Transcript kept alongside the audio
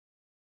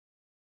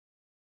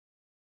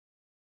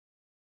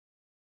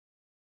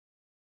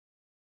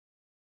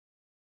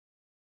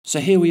So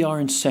here we are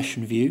in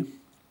session view.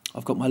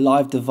 I've got my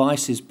live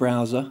devices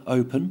browser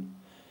open.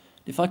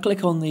 If I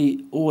click on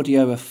the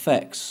audio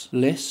effects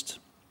list,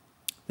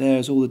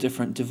 there's all the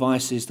different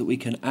devices that we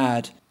can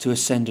add to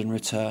Ascend and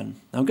Return.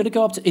 Now I'm going to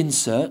go up to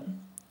Insert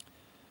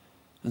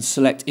and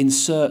select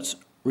Insert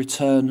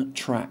Return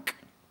Track.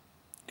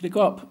 I'm going to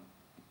go up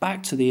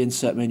back to the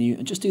Insert menu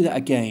and just do that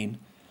again.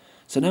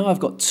 So now I've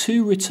got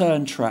two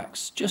return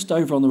tracks just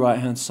over on the right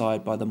hand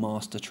side by the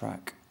master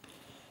track.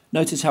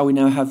 Notice how we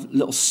now have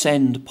little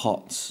send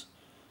pots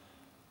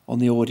on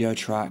the audio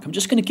track. I'm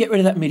just going to get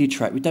rid of that MIDI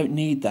track, we don't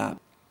need that.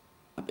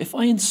 If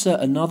I insert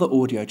another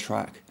audio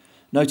track,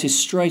 notice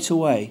straight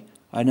away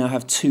I now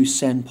have two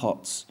send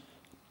pots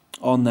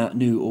on that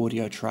new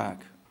audio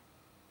track.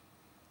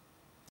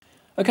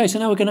 Okay, so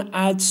now we're going to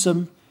add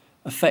some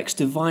effects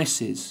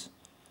devices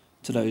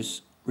to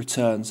those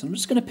returns. I'm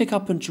just going to pick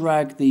up and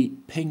drag the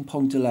ping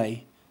pong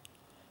delay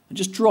and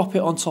just drop it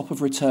on top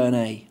of return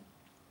A.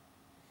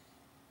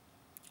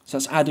 So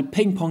that's added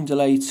ping pong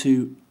delay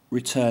to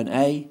return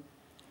A.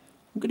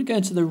 I'm going to go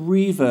into the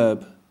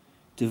reverb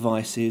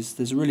devices.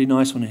 There's a really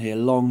nice one here,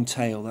 long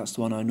tail, that's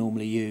the one I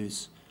normally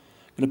use.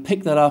 I'm going to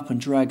pick that up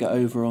and drag it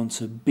over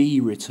onto B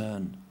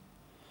return.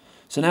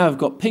 So now I've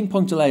got ping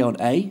pong delay on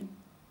A,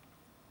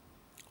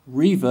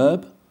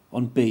 reverb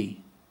on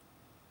B.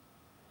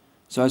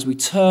 So as we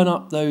turn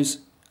up those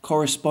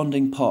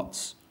corresponding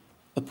pots,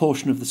 a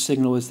portion of the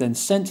signal is then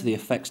sent to the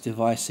effects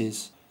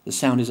devices, the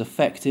sound is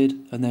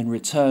affected and then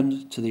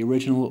returned to the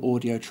original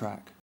audio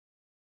track.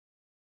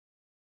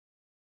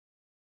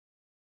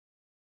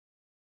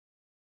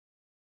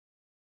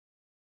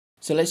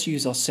 So let's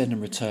use our send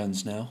and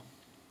returns now,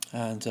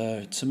 and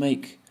to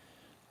make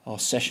our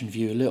session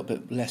view a little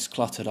bit less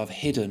cluttered, I've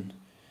hidden,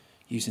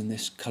 using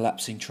this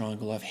collapsing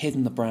triangle, I've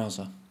hidden the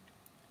browser.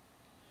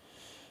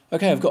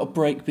 Okay, I've got a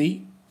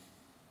breakbeat,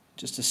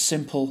 just a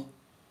simple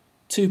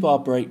 2-bar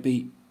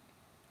breakbeat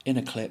in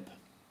a clip.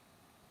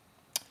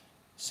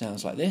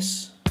 Sounds like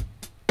this.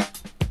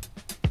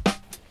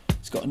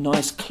 It's got a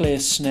nice clear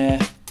snare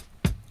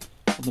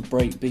on the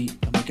breakbeat,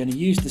 and we're going to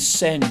use the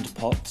send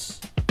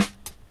pots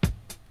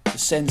to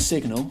send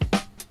signal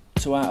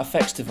to our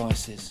effects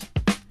devices.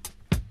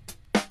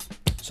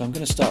 So I'm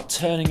going to start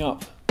turning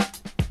up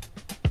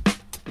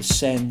the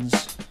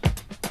sends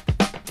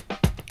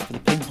for the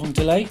ping pong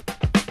delay.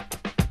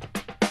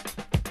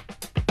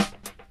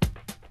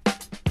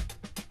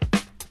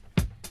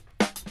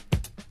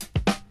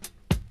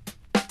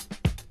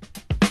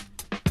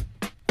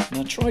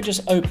 Now try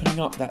just opening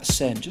up that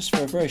send just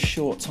for a very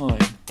short time,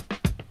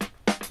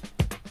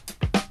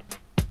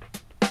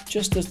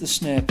 just as the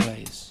snare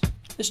plays.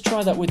 Let's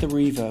try that with the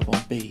reverb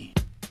on B.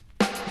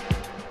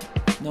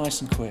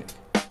 Nice and quick.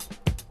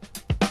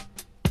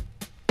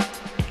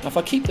 Now if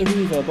I keep the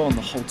reverb on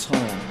the whole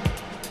time,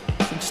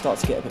 things start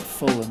to get a bit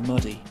full and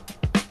muddy.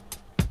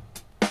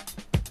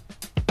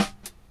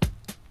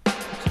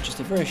 So just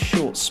a very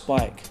short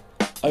spike,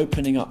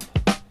 opening up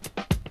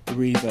the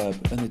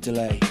reverb and the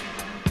delay.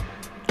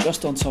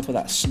 Just on top of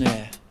that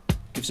snare,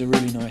 gives a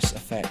really nice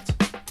effect.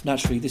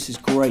 Naturally, this is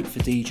great for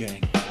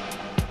DJing.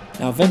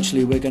 Now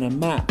eventually we're going to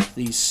map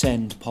these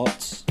send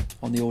pots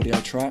on the audio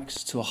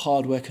tracks to a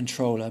hardware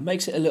controller. It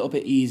makes it a little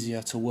bit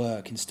easier to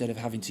work instead of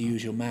having to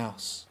use your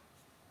mouse.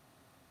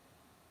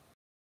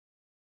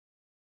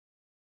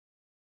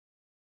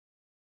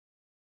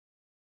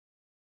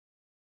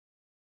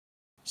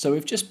 So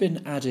we've just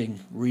been adding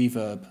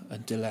reverb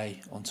and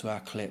delay onto our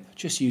clip,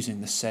 just using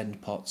the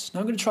send pots. Now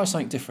I'm going to try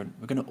something different.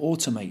 We're going to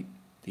automate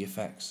the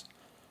effects.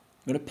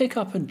 I'm going to pick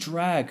up and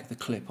drag the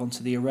clip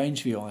onto the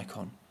arrange view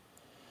icon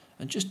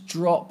and just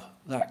drop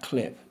that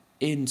clip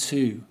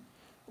into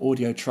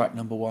audio track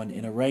number 1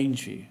 in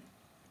arrange view.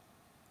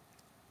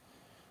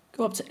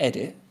 Go up to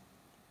edit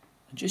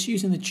and just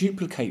using the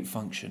duplicate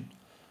function,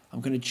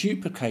 I'm going to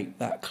duplicate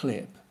that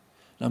clip.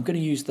 And I'm going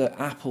to use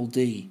the Apple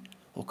D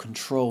or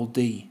Control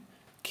D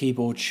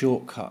keyboard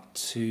shortcut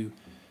to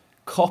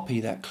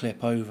copy that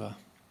clip over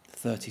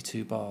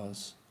 32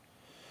 bars.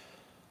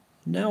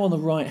 Now on the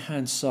right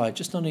hand side,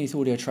 just underneath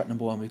audio track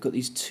number 1, we've got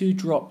these two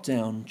drop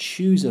down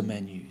chooser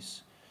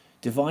menus.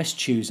 Device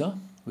chooser,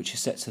 which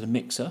is set to the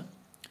mixer,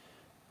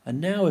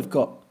 and now we've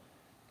got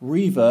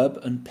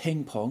reverb and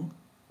ping pong,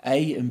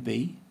 A and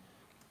B,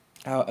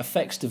 our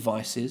effects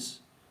devices,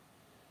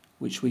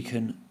 which we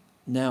can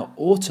now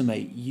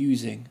automate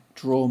using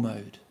draw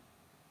mode.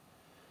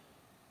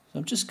 So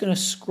I'm just going to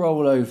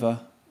scroll over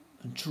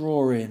and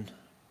draw in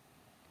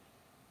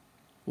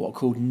what are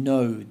called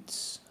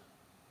nodes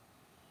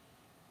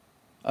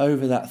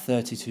over that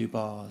 32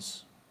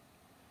 bars.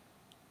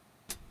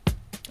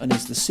 And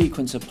as the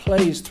sequencer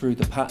plays through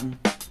the pattern,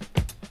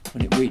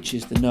 when it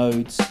reaches the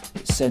nodes,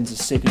 it sends a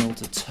signal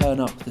to turn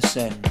up the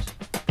send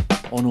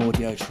on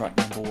audio track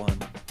number 1.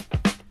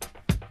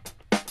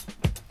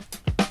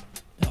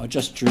 Now I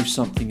just drew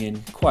something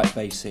in quite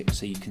basic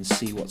so you can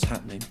see what's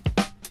happening.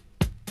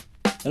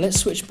 Now let's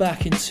switch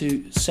back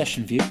into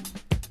session view.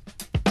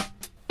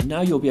 And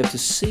now you'll be able to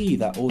see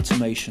that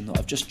automation that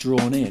I've just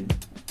drawn in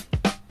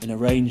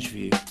arrange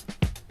view.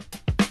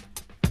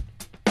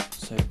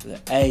 So So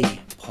the A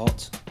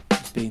pot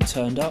is being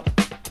turned up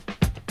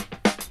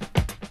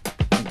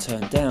and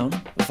turned down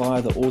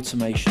via the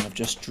automation I've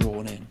just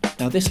drawn in.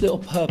 Now this little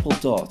purple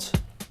dot,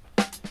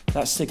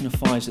 that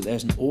signifies that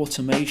there's an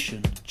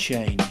automation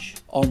change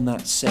on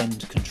that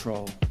send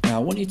control.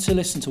 Now I want you to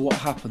listen to what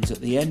happens at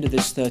the end of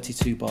this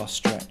 32 bar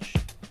stretch.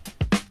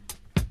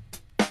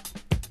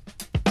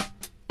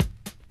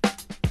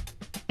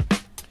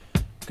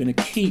 I'm going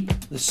to keep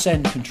the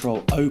send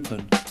control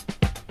open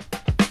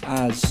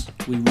as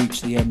we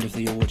reach the end of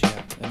the audio,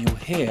 and you'll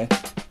hear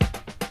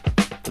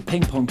the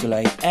ping pong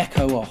delay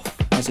echo off,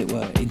 as it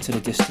were, into the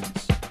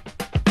distance.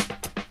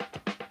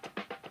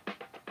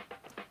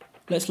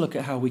 Let's look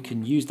at how we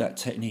can use that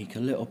technique a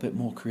little bit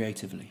more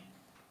creatively.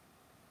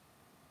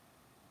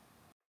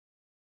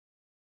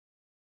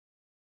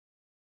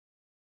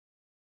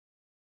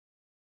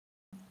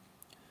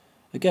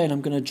 Again,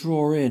 I'm going to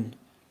draw in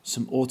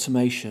some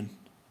automation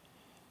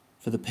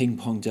for the ping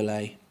pong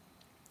delay.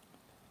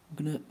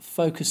 I'm going to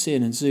focus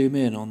in and zoom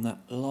in on that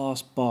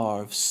last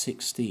bar of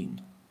 16.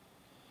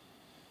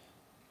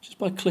 Just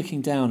by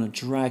clicking down and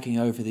dragging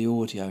over the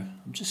audio,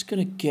 I'm just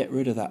going to get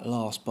rid of that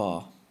last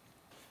bar.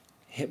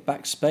 Hit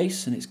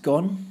backspace and it's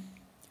gone.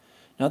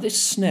 Now this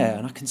snare,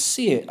 and I can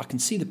see it, I can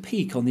see the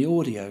peak on the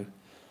audio. I'm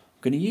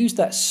going to use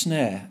that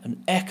snare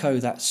and echo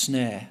that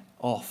snare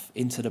off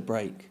into the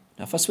break.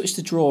 Now if I switch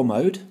to draw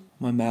mode,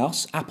 my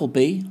mouse, Apple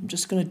B, I'm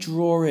just going to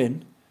draw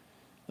in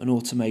an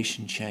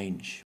automation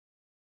change.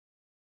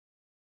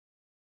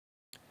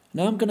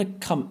 Now I'm going to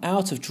come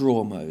out of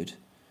draw mode,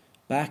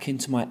 back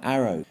into my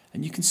arrow,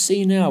 and you can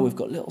see now we've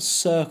got little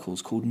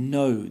circles called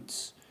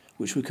nodes,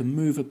 which we can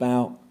move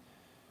about,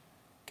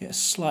 get a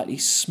slightly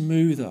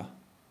smoother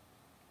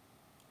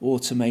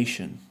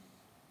automation.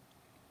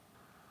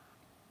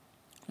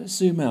 Let's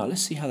zoom out,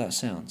 let's see how that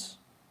sounds.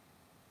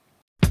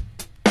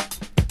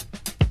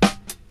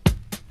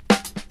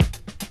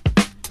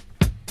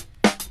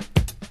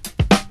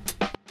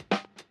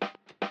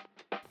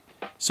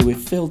 So we've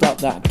filled up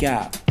that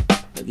gap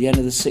at the end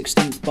of the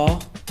 16th bar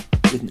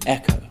with an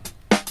echo.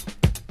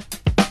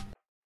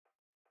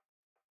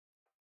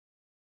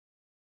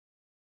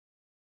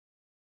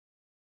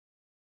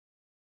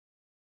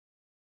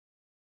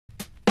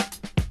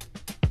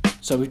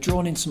 So we've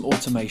drawn in some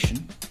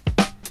automation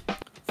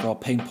for our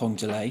ping pong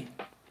delay.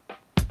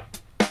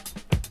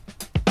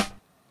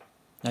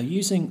 Now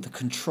using the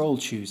control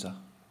chooser,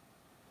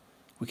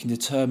 we can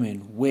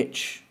determine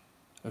which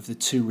of the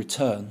two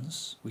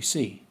returns we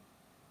see.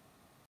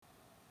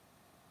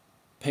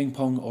 Ping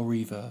pong or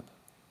reverb.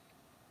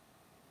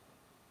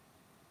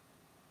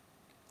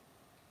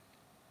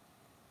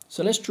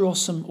 So let's draw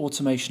some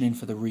automation in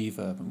for the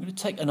reverb. I'm going to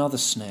take another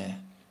snare,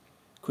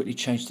 quickly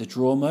change to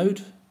draw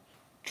mode,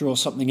 draw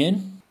something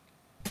in.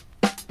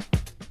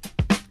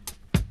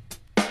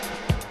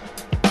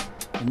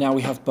 And now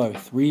we have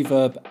both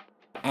reverb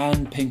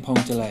and ping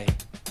pong delay.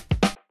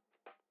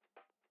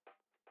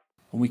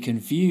 And we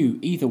can view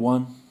either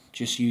one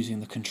just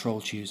using the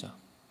control chooser.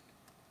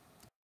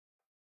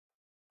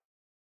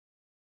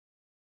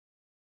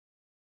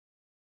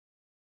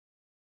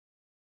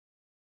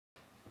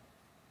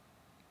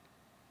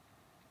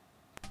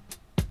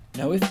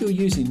 Now if you're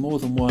using more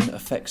than one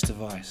effects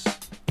device,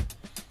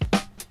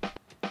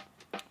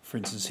 for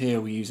instance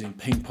here we're using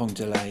ping pong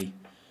delay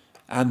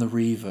and the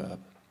reverb,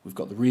 we've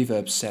got the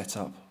reverb set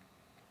up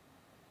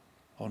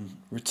on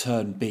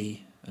return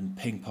B and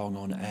ping pong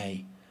on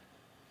A.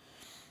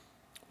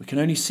 We can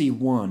only see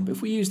one, but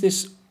if we use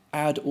this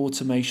add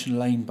automation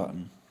lane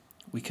button,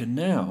 we can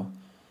now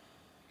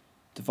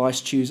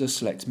device chooser,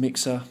 select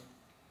mixer,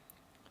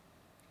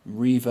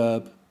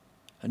 reverb,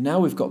 and now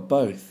we've got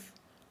both.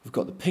 We've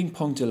got the ping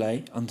pong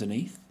delay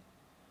underneath,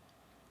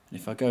 and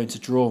if I go into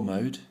draw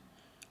mode,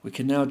 we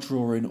can now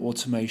draw in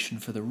automation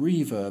for the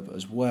reverb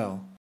as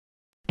well.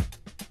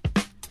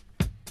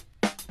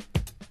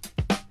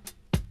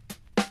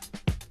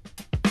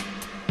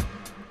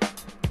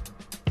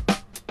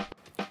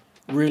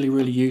 Really,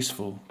 really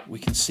useful. We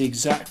can see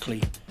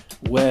exactly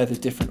where the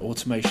different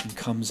automation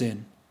comes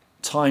in,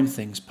 time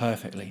things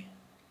perfectly.